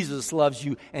 Jesus loves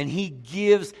you. And he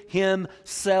gives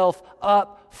himself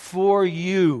up for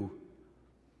you.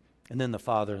 And then the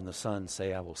Father and the Son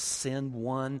say, I will send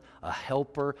one, a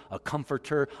helper, a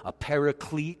comforter, a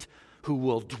paraclete, who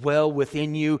will dwell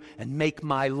within you and make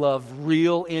my love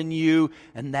real in you.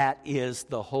 And that is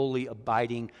the holy,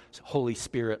 abiding Holy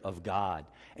Spirit of God.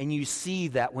 And you see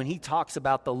that when he talks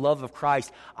about the love of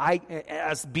Christ,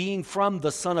 as being from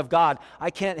the Son of God, I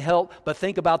can't help but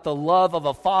think about the love of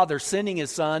a Father sending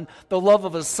his Son, the love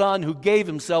of a Son who gave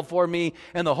himself for me,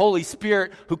 and the Holy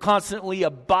Spirit who constantly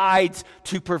abides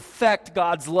to perfect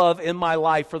God's love in my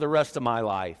life for the rest of my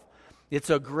life. It's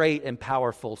a great and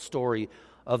powerful story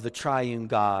of the triune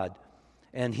God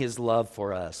and his love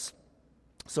for us.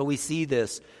 So we see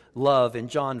this love in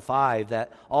John 5,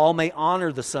 that all may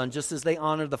honor the Son just as they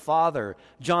honor the Father.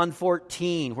 John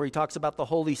 14, where he talks about the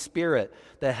Holy Spirit,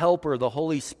 the Helper, the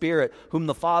Holy Spirit, whom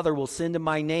the Father will send in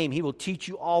my name. He will teach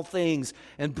you all things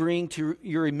and bring to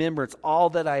your remembrance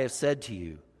all that I have said to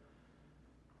you.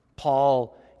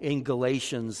 Paul in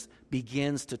Galatians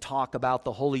begins to talk about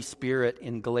the Holy Spirit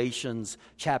in Galatians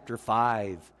chapter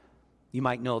 5. You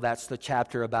might know that's the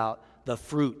chapter about the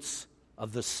fruits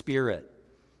of the Spirit.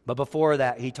 But before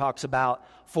that, he talks about,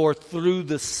 for through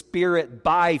the Spirit,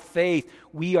 by faith,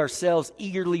 we ourselves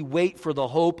eagerly wait for the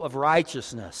hope of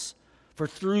righteousness. For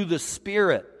through the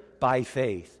Spirit, by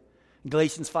faith. In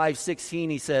Galatians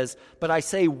 5:16, he says, but I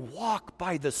say, walk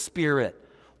by the Spirit.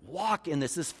 Walk in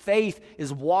this. This faith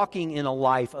is walking in a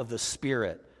life of the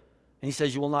Spirit. And he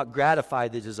says, you will not gratify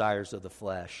the desires of the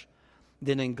flesh.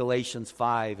 Then in Galatians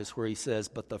 5 is where he says,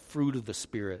 but the fruit of the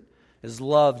Spirit is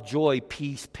love, joy,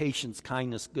 peace, patience,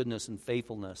 kindness, goodness, and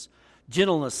faithfulness.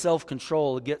 Gentleness,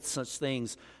 self-control. Against such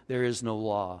things there is no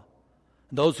law.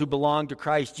 And those who belong to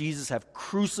Christ Jesus have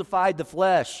crucified the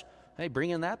flesh. Hey,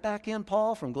 bringing that back in,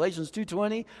 Paul, from Galatians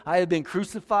 2:20. I have been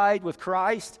crucified with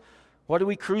Christ. What do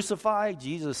we crucify?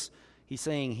 Jesus, he's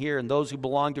saying here, and those who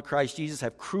belong to Christ Jesus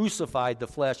have crucified the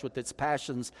flesh with its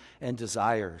passions and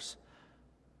desires.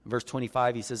 In verse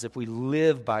 25, he says, if we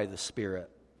live by the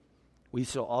Spirit, we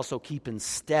shall also keep in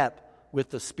step with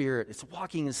the Spirit. It's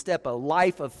walking in step, a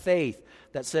life of faith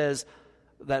that says,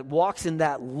 that walks in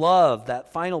that love,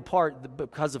 that final part,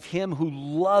 because of him who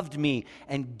loved me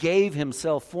and gave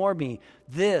himself for me.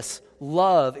 This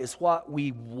love is what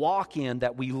we walk in,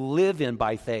 that we live in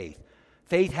by faith.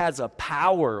 Faith has a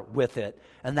power with it,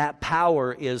 and that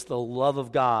power is the love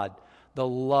of God, the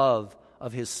love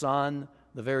of his Son,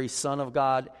 the very Son of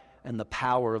God, and the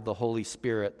power of the Holy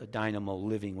Spirit, the dynamo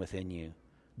living within you.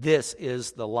 This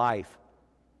is the life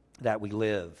that we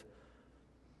live.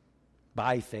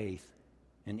 by faith,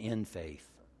 and in faith.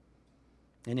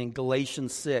 And in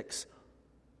Galatians 6,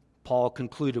 Paul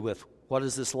concluded with, what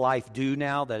does this life do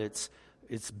now that it's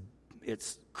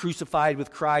crucified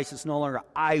with Christ? It's no longer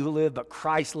I who live, but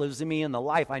Christ lives in me. And the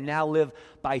life I now live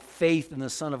by faith in the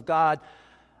Son of God,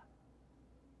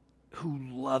 who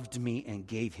loved me and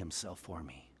gave himself for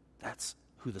me. That's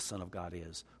who the Son of God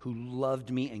is, who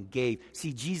loved me and gave.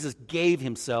 See, Jesus gave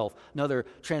himself. Another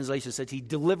translation says he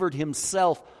delivered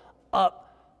himself up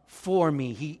for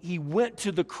me. He went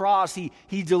to the cross. He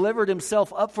delivered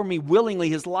himself up for me willingly.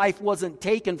 His life wasn't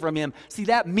taken from him. See,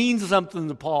 that means something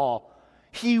to Paul.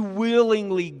 He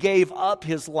willingly gave up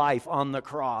his life on the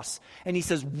cross. And he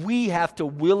says we have to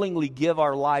willingly give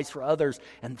our lives for others.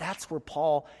 And that's where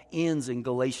Paul ends in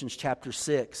Galatians chapter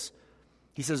 6.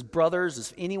 He says, brothers,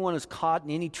 if anyone is caught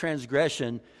in any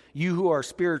transgression, you who are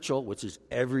spiritual, which is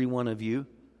every one of you,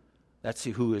 that's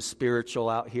who is spiritual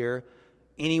out here,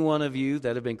 any one of you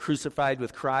that have been crucified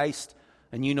with Christ,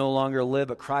 and you no longer live,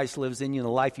 but Christ lives in you, and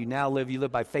the life you now live, you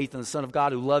live by faith in the Son of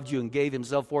God who loved you and gave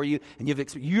himself for you, and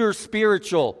you're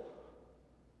spiritual.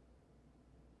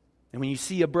 And when you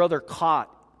see a brother caught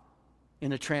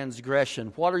in a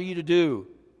transgression, what are you to do?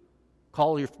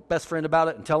 Call your best friend about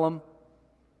it and tell him?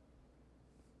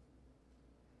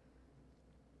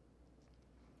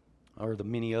 Or the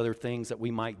many other things that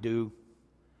we might do.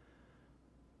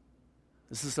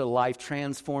 This is a life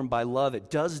transformed by love.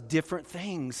 It does different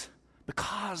things.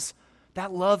 Because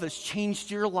that love has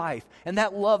changed your life. And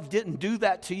that love didn't do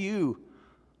that to you.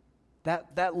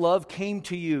 That love came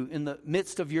to you in the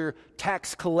midst of your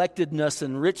tax collectedness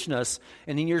and richness,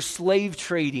 and in your slave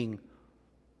trading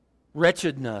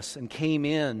wretchedness, and came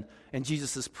in, and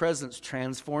Jesus' presence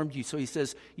transformed you. So he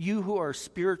says, you who are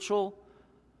spiritual,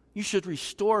 you should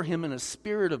restore him in a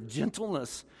spirit of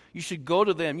gentleness. You should go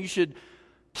to them. You should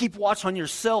keep watch on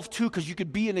yourself too, because you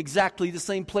could be in exactly the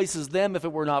same place as them if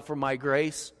it were not for my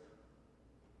grace.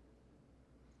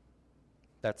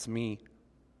 That's me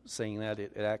saying that.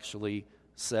 It actually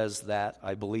says that,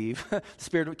 I believe.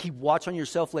 Spirit, keep watch on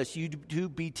yourself lest you do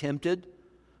be tempted.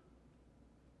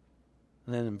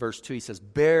 And then in verse 2 he says,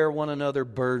 bear one another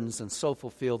burdens and so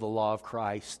fulfill the law of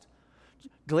Christ.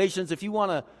 Galatians, if you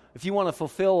want to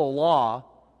fulfill a law,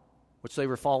 which they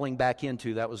were falling back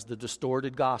into, that was the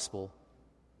distorted gospel,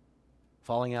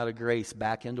 falling out of grace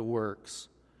back into works.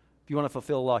 If you want to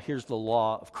fulfill the law, here's the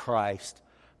law of Christ.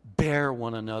 Bear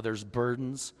one another's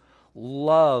burdens.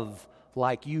 Love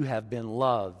like you have been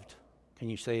loved. Can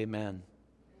you say amen?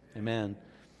 Amen.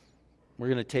 We're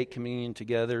going to take communion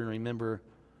together and remember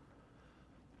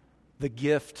the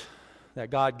gift that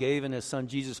God gave in his Son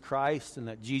Jesus Christ, and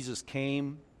that Jesus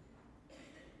came.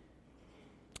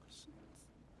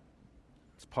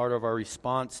 It's part of our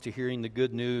response to hearing the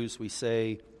good news. We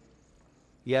say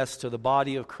yes to the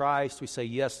body of Christ. We say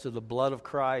yes to the blood of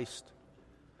Christ.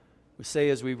 We say,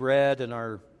 as we read in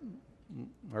our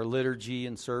liturgy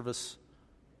and service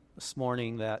this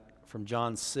morning, that from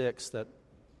John 6, that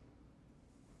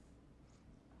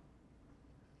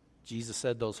Jesus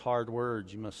said those hard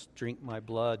words, you must drink my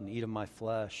blood and eat of my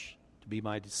flesh to be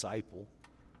my disciple.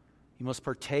 You must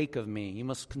partake of me. You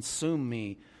must consume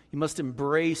me. You must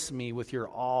embrace me with your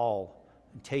all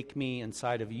and take me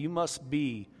inside of you. You must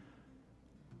be.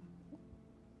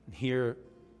 And hear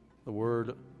the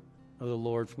word of the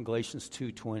Lord from Galatians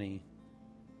 2:20.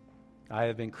 I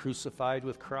have been crucified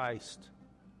with Christ.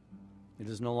 It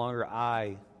is no longer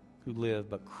I who live,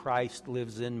 but Christ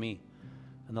lives in me.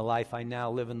 And the life I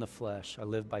now live in the flesh, I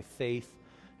live by faith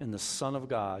in the Son of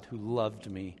God who loved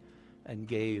me and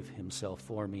gave himself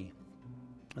for me.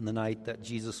 And the night that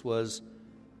Jesus was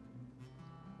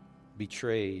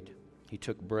betrayed, he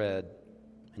took bread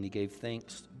and he gave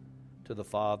thanks to the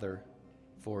Father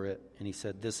for it. And he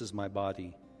said, this is my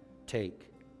body. Take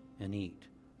and eat.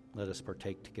 Let us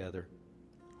partake together.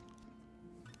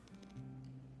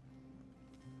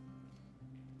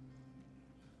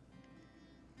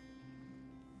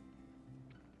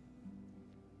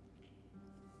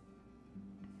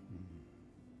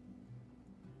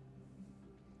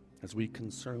 As we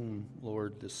consume,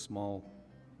 Lord, this small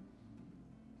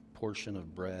portion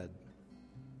of bread,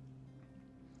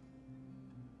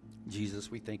 Jesus,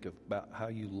 we think about how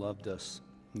you loved us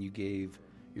and you gave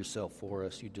yourself for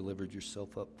us. You delivered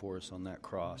yourself up for us on that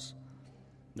cross.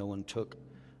 No one took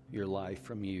your life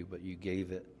from you, but you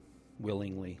gave it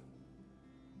willingly.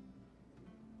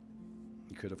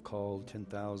 You could have called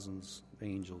 10,000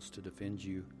 angels to defend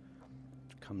you,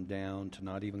 to come down, to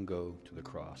not even go to the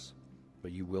cross.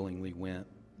 But you willingly went.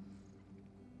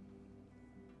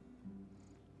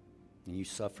 And you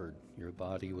suffered. Your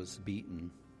body was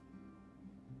beaten.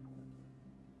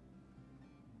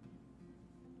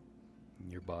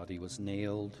 Your body was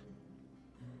nailed,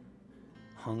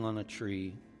 hung on a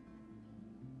tree.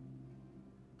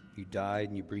 You died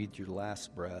and you breathed your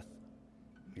last breath.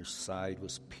 Your side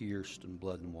was pierced and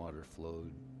blood and water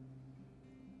flowed.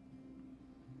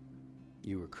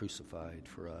 You were crucified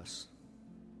for us.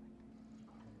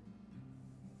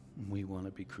 We want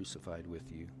to be crucified with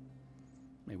you.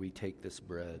 May we take this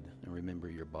bread and remember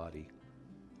your body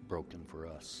broken for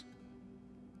us.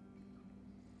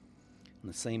 In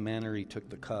the same manner, he took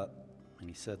the cup and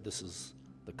he said, "This is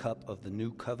the cup of the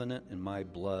new covenant in my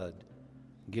blood,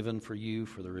 given for you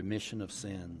for the remission of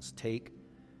sins. Take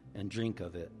and drink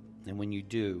of it. And when you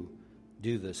do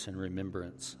this in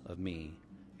remembrance of me,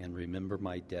 and remember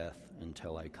my death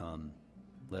until I come."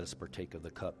 Let us partake of the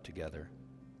cup together.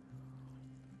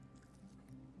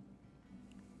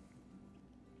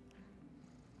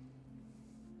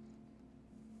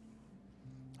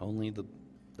 Only the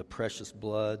precious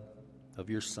blood of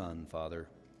your Son, Father,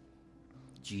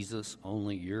 Jesus,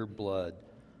 only your blood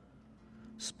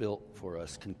spilt for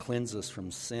us can cleanse us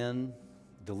from sin,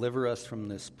 deliver us from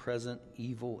this present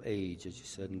evil age, as you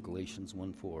said in Galatians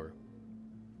 1:4.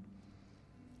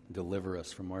 Deliver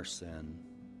us from our sin.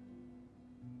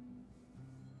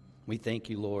 We thank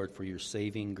you, Lord, for your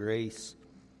saving grace.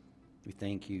 We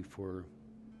thank you for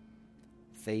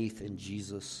faith in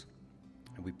Jesus.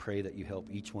 And we pray that you help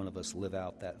each one of us live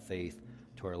out that faith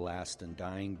to our last and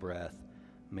dying breath.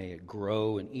 May it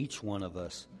grow in each one of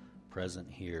us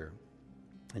present here.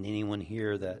 And anyone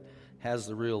here that has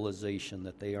the realization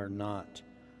that they are not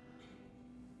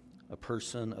a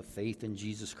person of faith in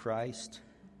Jesus Christ,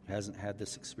 hasn't had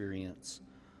this experience,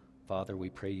 Father, we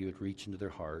pray you would reach into their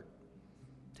heart,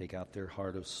 take out their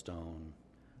heart of stone,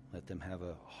 let them have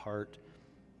a heart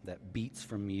that beats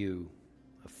from you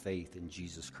of faith in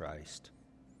Jesus Christ.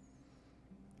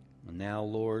 And now,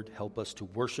 Lord, help us to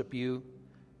worship you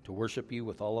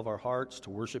with all of our hearts, to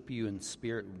worship you in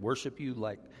spirit, worship you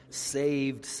like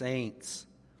saved saints.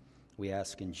 We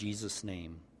ask in Jesus'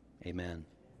 name, amen.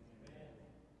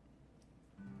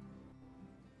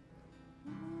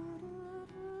 Come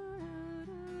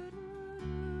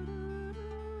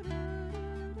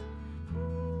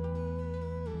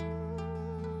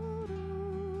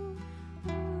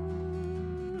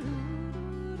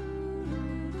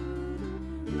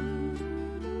and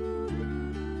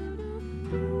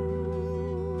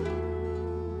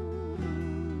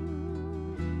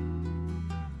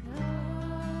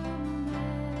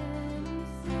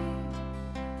see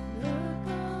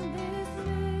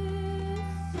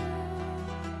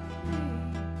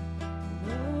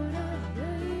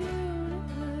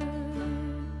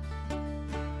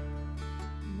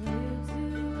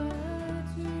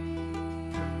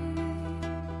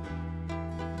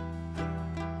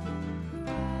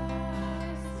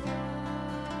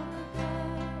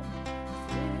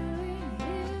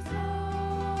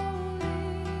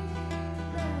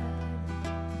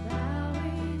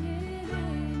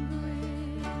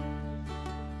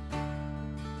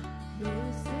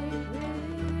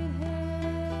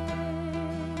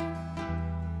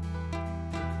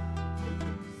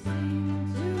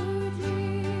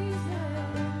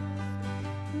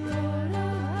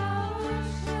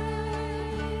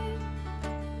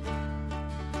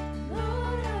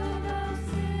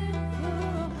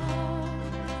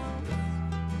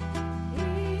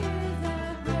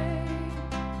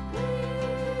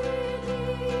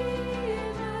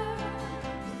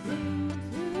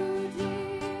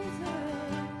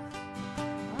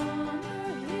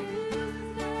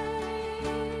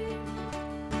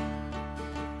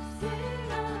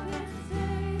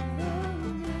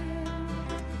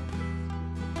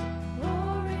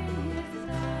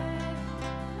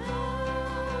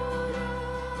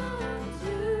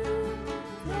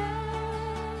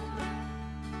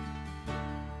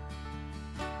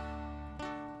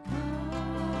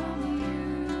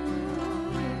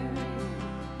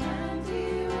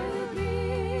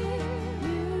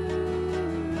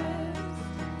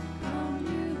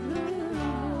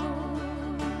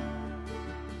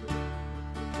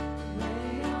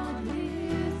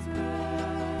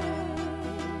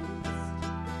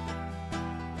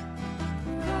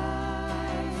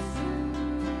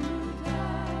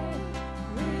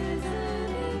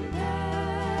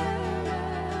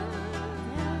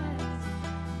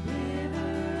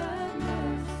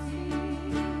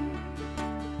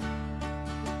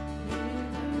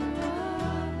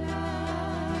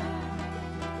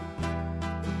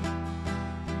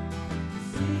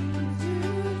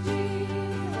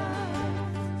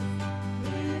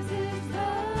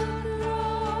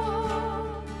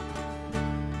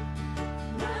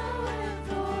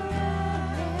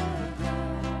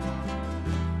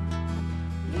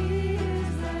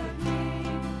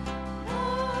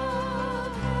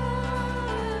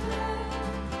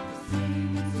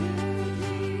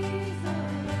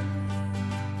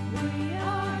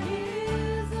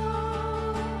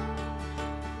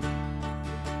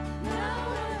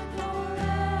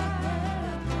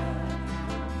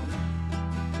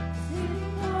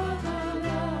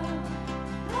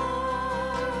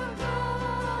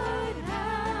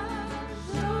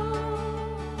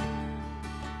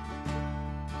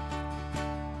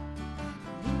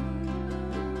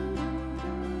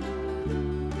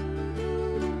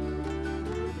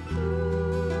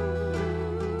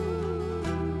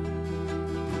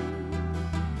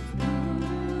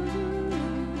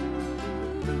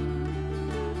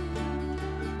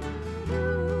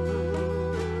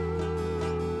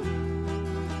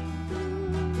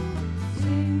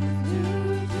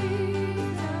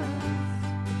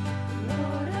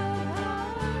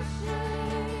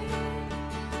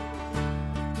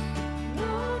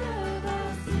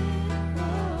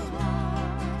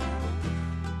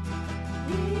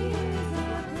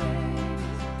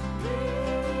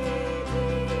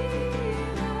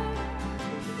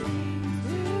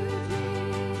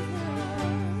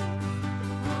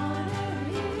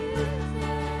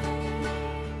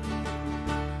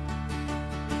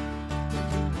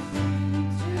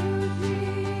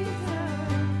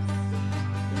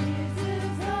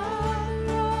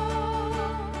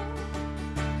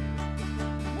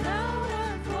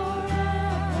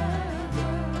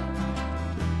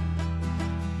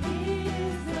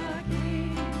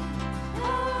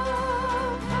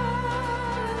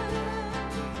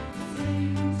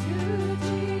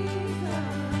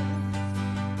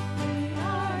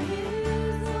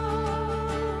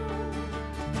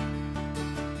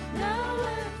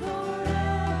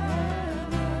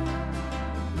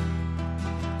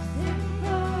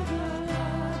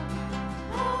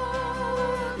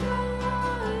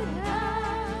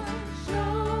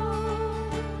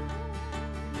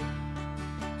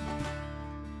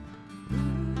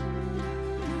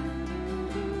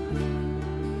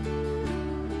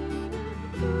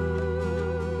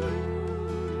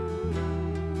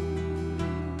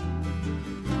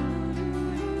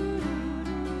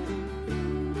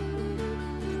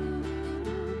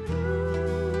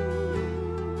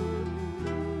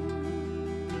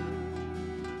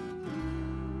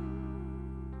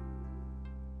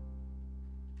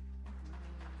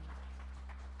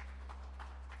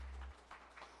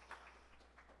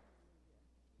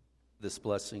this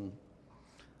blessing.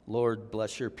 Lord,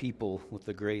 bless your people with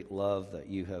the great love that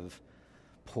you have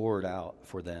poured out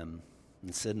for them,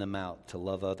 and send them out to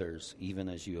love others even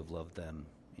as you have loved them.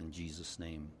 In Jesus'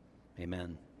 name,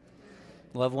 amen.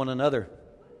 Love one another.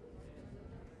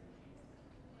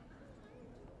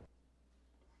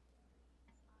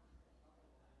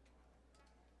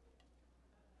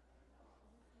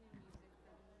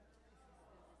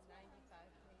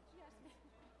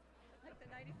 Like the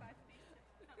 95